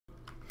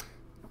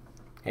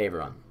Hey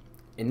everyone,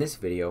 in this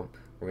video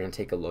we're going to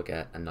take a look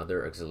at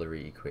another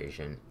auxiliary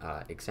equation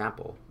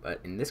example, but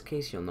in this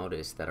case you'll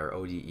notice that our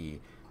ODE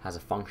has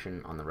a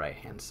function on the right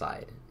hand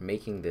side,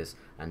 making this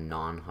a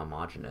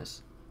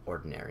non-homogeneous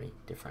ordinary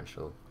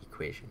differential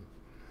equation.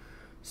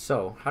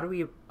 So how do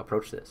we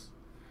approach this?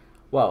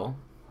 Well,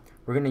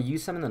 we're going to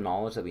use some of the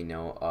knowledge that we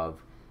know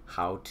of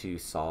how to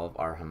solve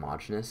our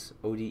homogeneous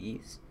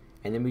ODEs,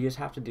 and then we just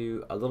have to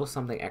do a little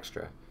something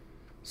extra.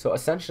 So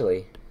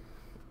essentially,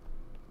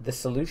 the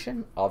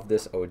solution of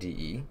this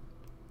ODE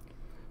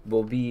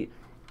will be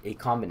a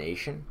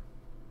combination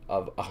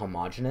of a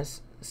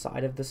homogeneous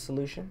side of the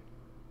solution,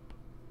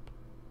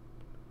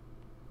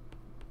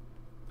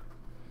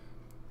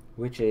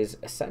 which is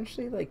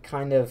essentially like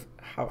kind of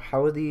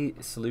how the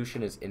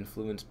solution is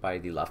influenced by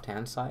the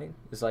left-hand side,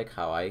 is like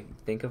how I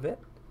think of it.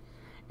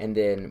 And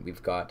then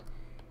we've got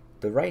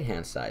the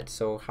right-hand side.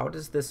 So how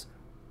does this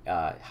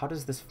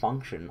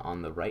function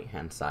on the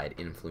right-hand side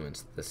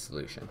influence the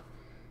solution?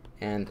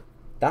 And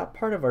that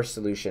part of our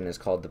solution is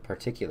called the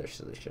particular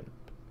solution.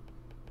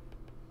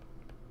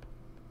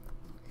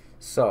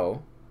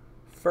 So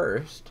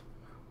first,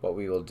 what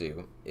we will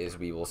do is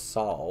we will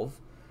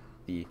solve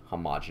the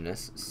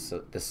homogeneous,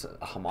 so this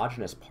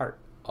homogeneous part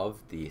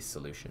of the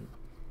solution,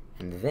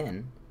 and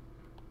then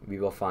we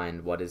will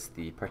find what is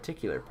the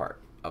particular part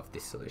of the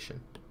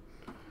solution.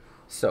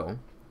 So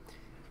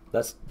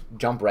let's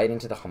jump right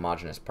into the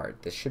homogeneous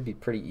part. This should be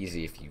pretty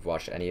easy if you've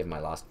watched any of my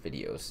last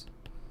videos.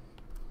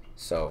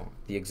 So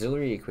the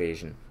auxiliary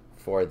equation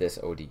for this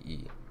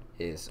ODE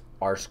is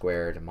r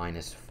squared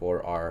minus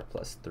 4r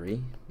plus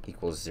 3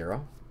 equals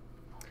 0.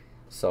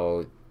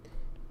 So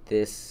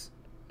this,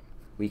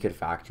 we could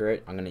factor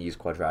it. I'm going to use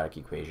quadratic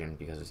equation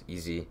because it's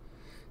easy.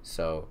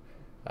 So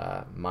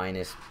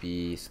minus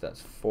b, so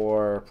that's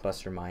 4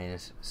 plus or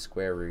minus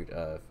square root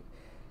of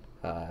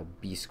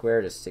b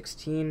squared is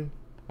 16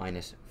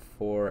 minus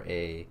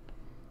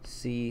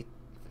 4ac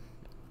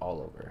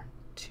all over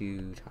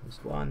 2 times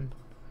 1.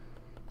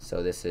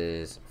 So this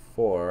is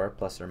 4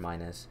 plus or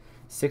minus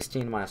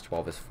 16 minus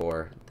 12 is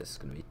 4. This is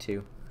going to be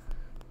 2.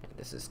 And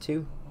this is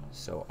 2.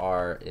 So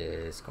r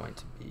is going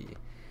to be,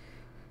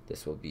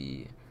 this will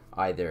be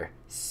either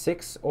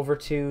 6 over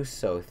 2,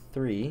 so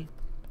 3,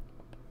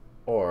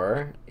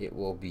 or it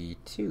will be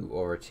 2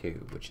 over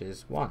 2, which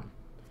is 1.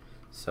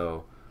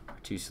 So our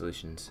two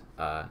solutions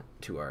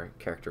to our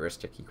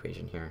characteristic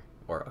equation here,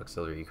 or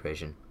auxiliary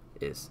equation,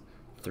 is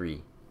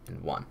 3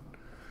 and 1.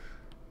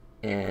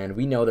 And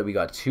we know that we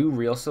got two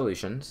real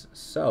solutions,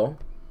 so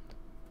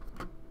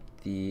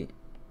the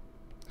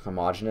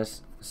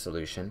homogeneous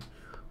solution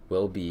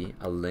will be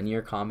a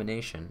linear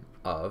combination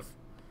of,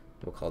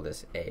 we'll call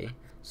this A,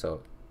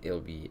 so it'll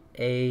be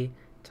A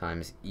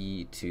times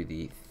e to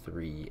the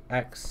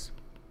 3x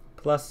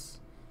plus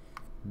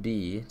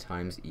b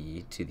times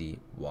e to the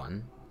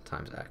 1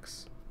 times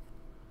x.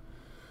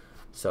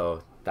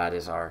 So that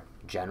is our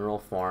general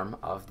form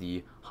of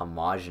the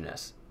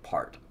homogeneous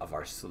part of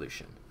our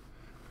solution.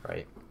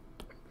 Right?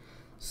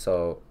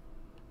 So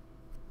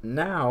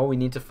now we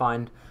need to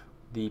find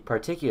the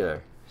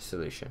particular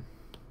solution.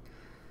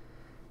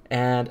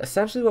 And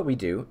essentially what we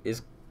do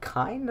is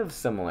kind of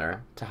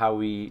similar to how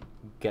we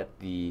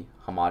get the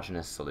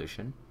homogeneous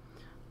solution,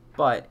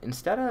 but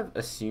instead of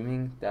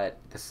assuming that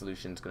the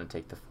solution is going to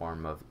take the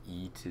form of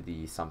e to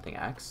the something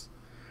x,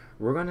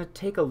 we're going to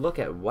take a look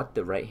at what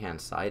the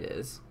right-hand side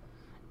is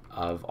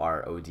of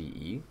our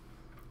ODE,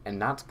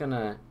 and that's going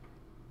to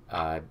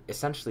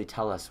essentially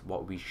tell us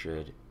what we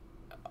should,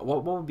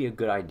 what would be a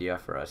good idea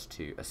for us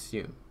to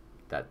assume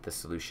that the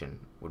solution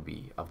would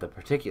be of the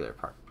particular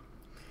part.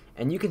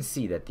 And you can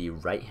see that the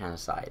right hand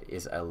side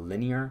is a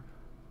linear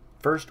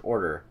first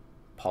order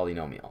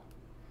polynomial.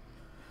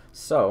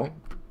 So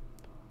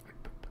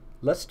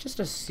let's just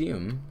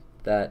assume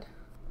that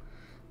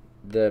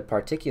the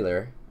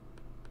particular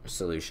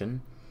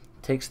solution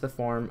takes the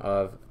form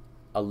of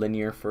a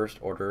linear first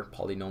order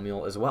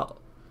polynomial as well.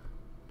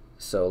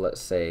 So let's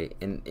say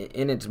in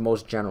its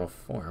most general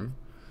form,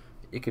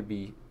 it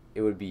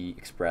would be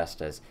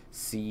expressed as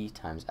c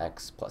times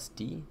x plus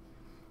d,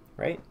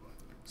 right?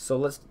 So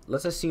let's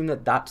assume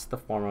that that's the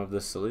form of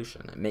the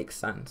solution. It makes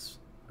sense,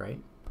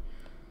 right?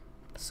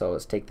 So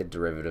let's take the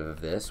derivative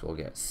of this, we'll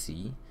get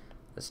c.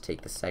 Let's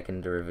take the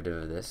second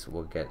derivative of this,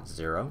 we'll get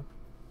 0.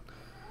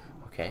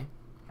 Okay.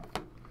 I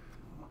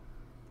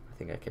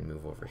think I can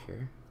move over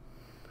here.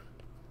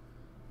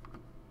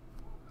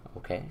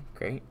 Okay,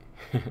 great.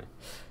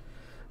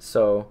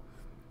 So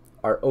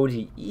our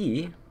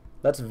ODE,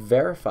 let's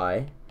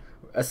verify.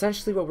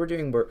 Essentially what we're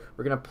doing, we're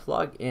going to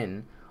plug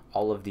in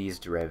all of these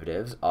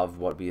derivatives of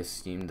what we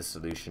assume the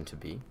solution to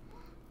be,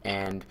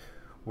 and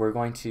we're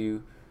going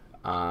to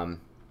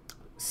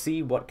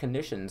see what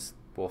conditions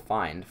we'll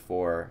find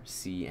for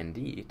C and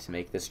D to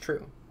make this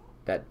true,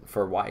 that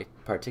for y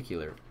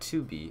particular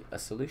to be a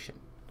solution.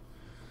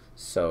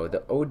 So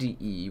the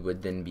ODE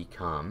would then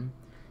become,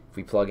 if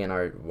we plug in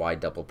our y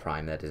double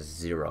prime, that is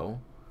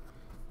 0,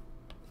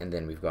 and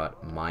then we've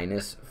got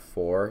minus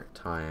 4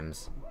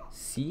 times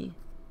c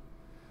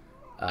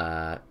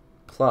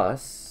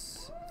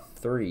plus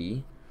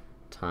 3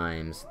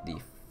 times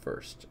the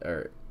first,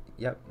 or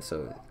yep,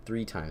 so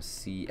 3 times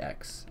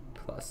cx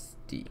plus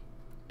d.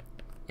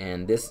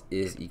 And this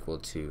is equal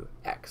to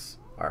x,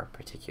 our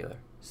particular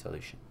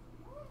solution.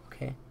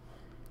 Okay,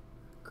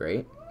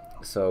 great.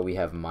 So we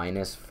have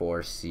minus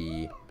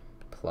 4c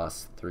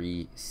plus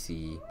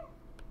 3cx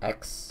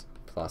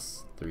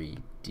plus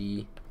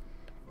 3d.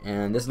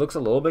 And this looks a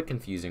little bit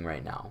confusing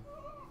right now,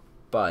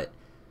 but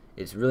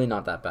it's really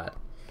not that bad.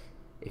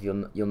 If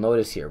you'll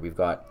notice here, we've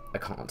got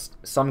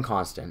some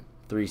constant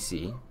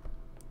 3c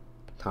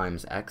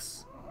times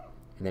x,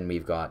 and then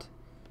we've got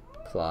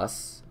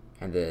plus,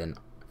 and then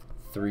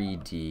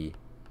 3d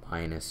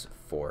minus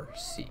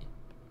 4c.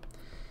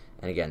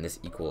 And again, this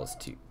equals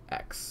to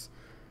x.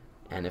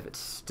 And if it's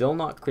still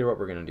not clear what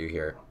we're going to do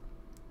here,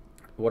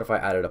 what if I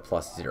added a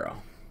plus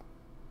 0,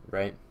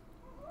 right?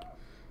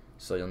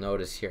 So you'll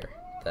notice here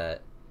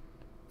that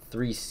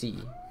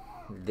 3c,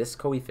 this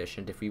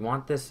coefficient, if we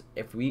want this,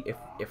 if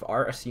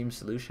our assumed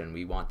solution,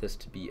 we want this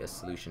to be a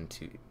solution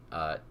to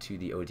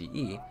the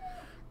ODE,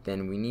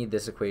 then we need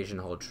this equation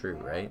to hold true,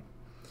 right?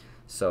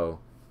 So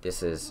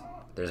there's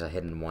a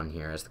hidden 1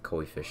 here as the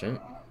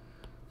coefficient.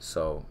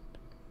 So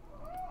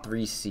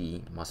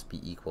 3c must be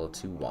equal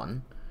to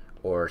 1,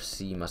 or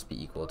c must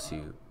be equal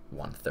to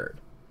 1/3.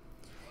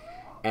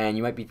 And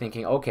you might be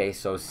thinking, okay,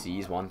 so c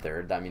is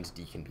 1/3, that means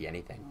d can be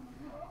anything.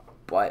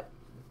 But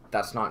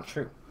that's not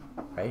true,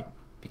 right?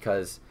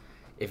 Because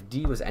if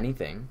d was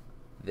anything,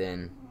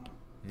 then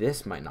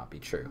this might not be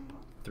true.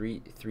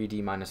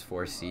 3d minus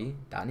 4c,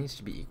 that needs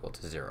to be equal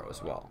to 0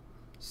 as well.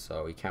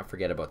 So we can't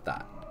forget about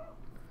that.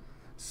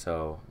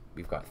 So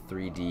we've got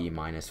 3d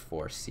minus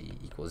 4c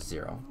equals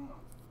 0.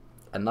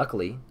 And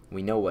luckily,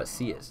 we know what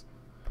c is,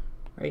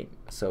 right?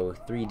 So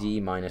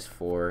 3d minus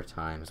 4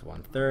 times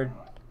 1/3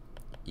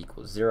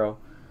 equals 0.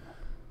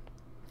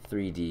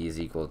 3d is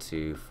equal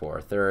to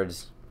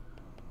 4/3.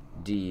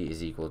 D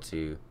is equal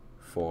to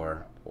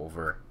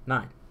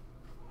 4/9.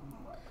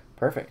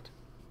 Perfect.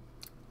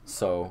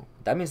 So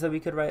that means that we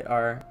could write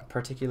our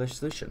particular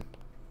solution,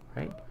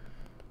 right?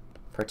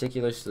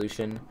 Particular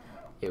solution,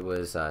 it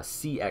was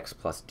cx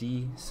plus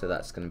d, so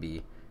that's going to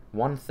be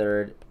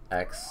 1/3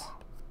 x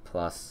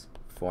plus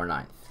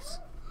 4/9.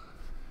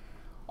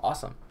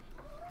 Awesome.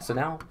 So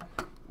now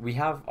we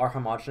have our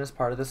homogeneous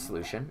part of the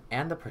solution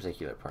and the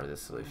particular part of the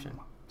solution.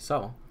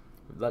 So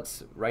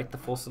let's write the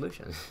full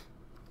solution,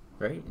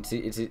 right? It's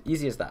as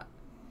easy as that.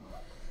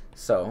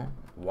 So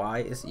y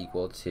is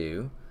equal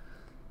to,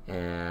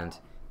 and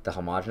the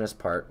homogeneous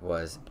part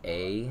was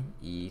a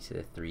e to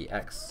the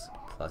 3x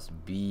plus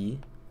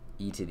b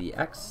e to the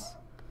x,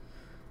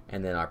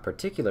 and then our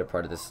particular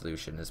part of the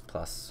solution is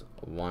plus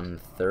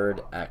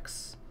 1/3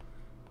 x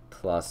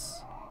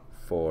plus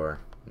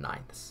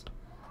 4/9.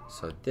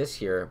 So this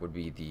here would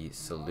be the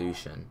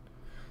solution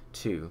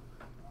to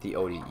the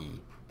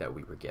ODE that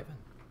we were given.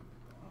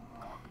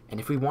 And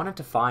if we wanted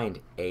to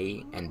find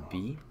a and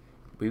b,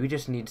 we would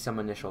just need some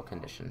initial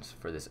conditions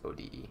for this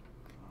ODE.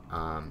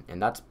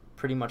 And that's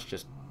pretty much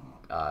just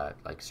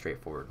like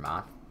straightforward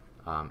math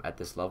at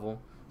this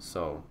level.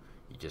 So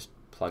you just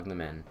plug them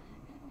in,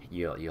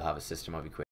 you'll have a system of equations.